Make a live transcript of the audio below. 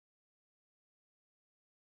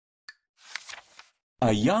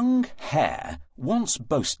A young hare once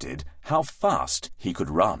boasted how fast he could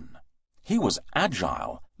run. He was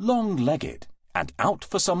agile, long-legged, and out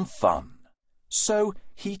for some fun. So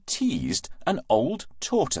he teased an old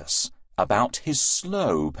tortoise about his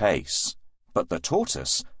slow pace. But the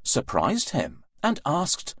tortoise surprised him and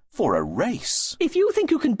asked for a race. "If you think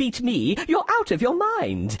you can beat me, you're out of your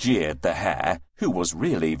mind," jeered the hare, who was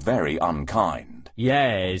really very unkind.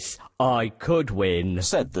 "Yes, I could win,"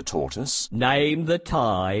 said the tortoise. "Name the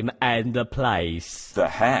time and the place." The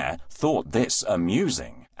hare thought this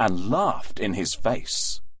amusing and laughed in his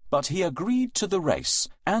face. But he agreed to the race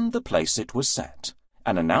and the place it was set.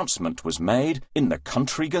 An announcement was made in the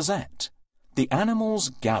Country Gazette. The animals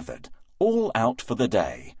gathered, all out for the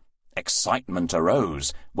day. Excitement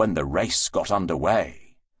arose when the race got under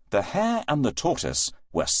way. The hare and the tortoise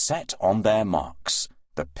were set on their marks.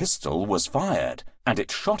 The pistol was fired, and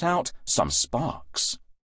it shot out some sparks.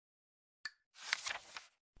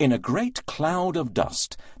 In a great cloud of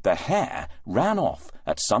dust, the hare ran off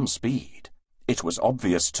at some speed. It was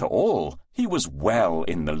obvious to all he was well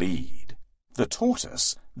in the lead. The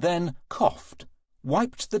tortoise then coughed,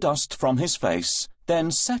 wiped the dust from his face,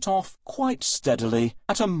 then set off quite steadily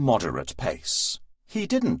at a moderate pace. He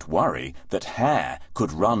didn't worry that Hare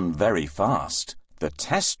could run very fast. The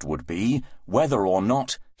test would be whether or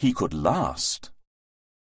not he could last.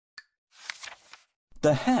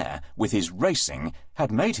 The hare, with his racing,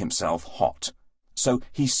 had made himself hot, so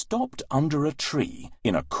he stopped under a tree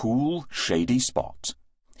in a cool, shady spot.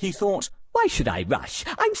 He thought, "Why should I rush?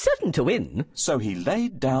 I'm certain to win." So he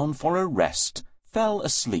laid down for a rest, fell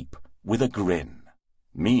asleep with a grin.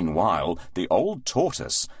 Meanwhile, the old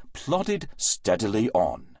tortoise plodded steadily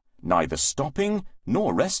on, neither stopping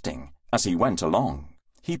nor resting as he went along.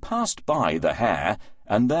 He passed by the hare,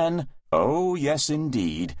 and then, oh yes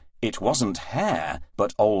indeed, it wasn't Hare,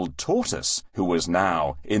 but old Tortoise who was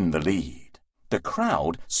now in the lead. The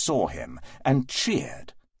crowd saw him and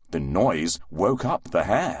cheered. The noise woke up the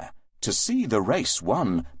hare. To see the race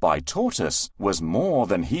won by Tortoise was more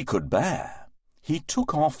than he could bear. He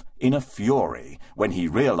took off in a fury when he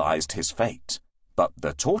realized his fate. But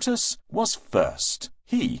the tortoise was first.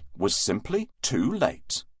 He was simply too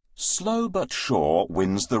late. Slow but sure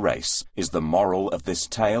wins the race is the moral of this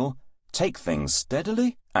tale. Take things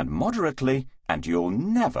steadily and moderately, and you'll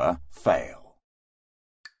never fail.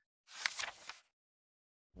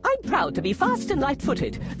 I'm proud to be fast and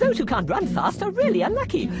light-footed. Those who can't run fast are really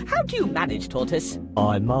unlucky. How do you manage, Tortoise?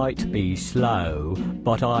 I might be slow,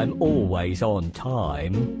 but I'm always on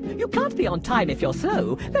time. You can't be on time if you're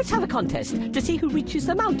slow. Let's have a contest to see who reaches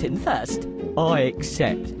the mountain first. I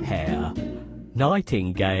accept, Hare.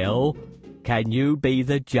 Nightingale, can you be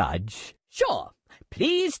the judge? Sure.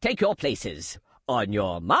 Please take your places. On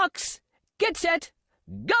your marks, get set,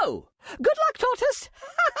 go! Good luck, Tortoise!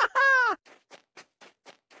 Ha ha ha!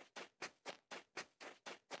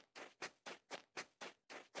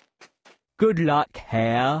 Good luck,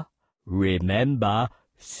 Hare. Remember,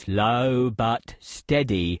 slow but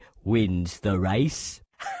steady wins the race.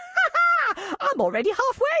 I'm already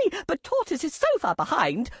halfway, but Tortoise is so far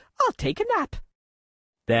behind, I'll take a nap.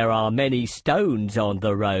 There are many stones on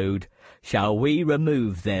the road. Shall we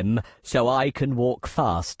remove them so I can walk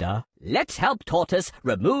faster? Let's help Tortoise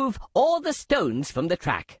remove all the stones from the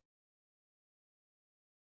track.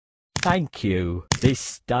 Thank you. This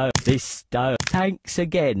stone. Thanks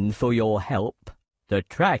again for your help. The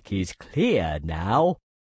track is clear now.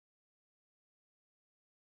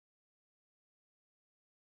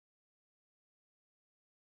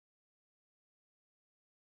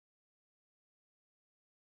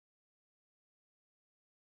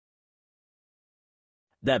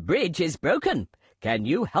 The bridge is broken. Can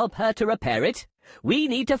you help her to repair it? We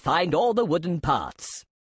need to find all the wooden parts.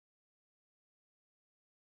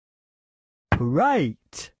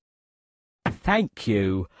 Great! Thank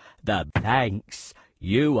you. Thanks.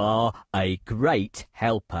 You are a great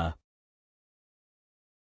helper.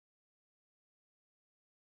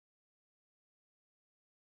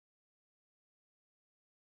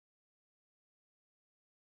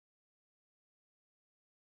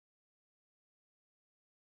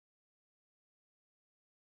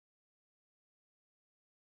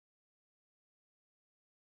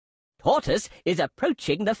 Tortoise is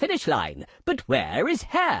approaching the finish line, but where is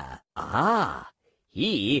Hare? Ah,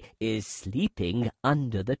 he is sleeping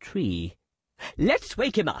under the tree. Let's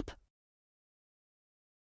wake him up.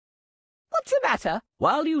 What's the matter?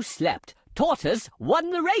 While you slept, Tortoise won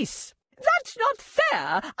the race. That's not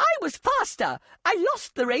fair. I was faster. I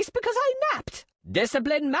lost the race because I napped.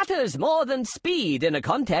 Discipline matters more than speed in a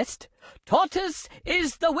contest. Tortoise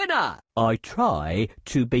is the winner. I try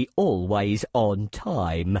to be always on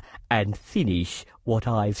time and finish what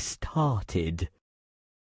I've started.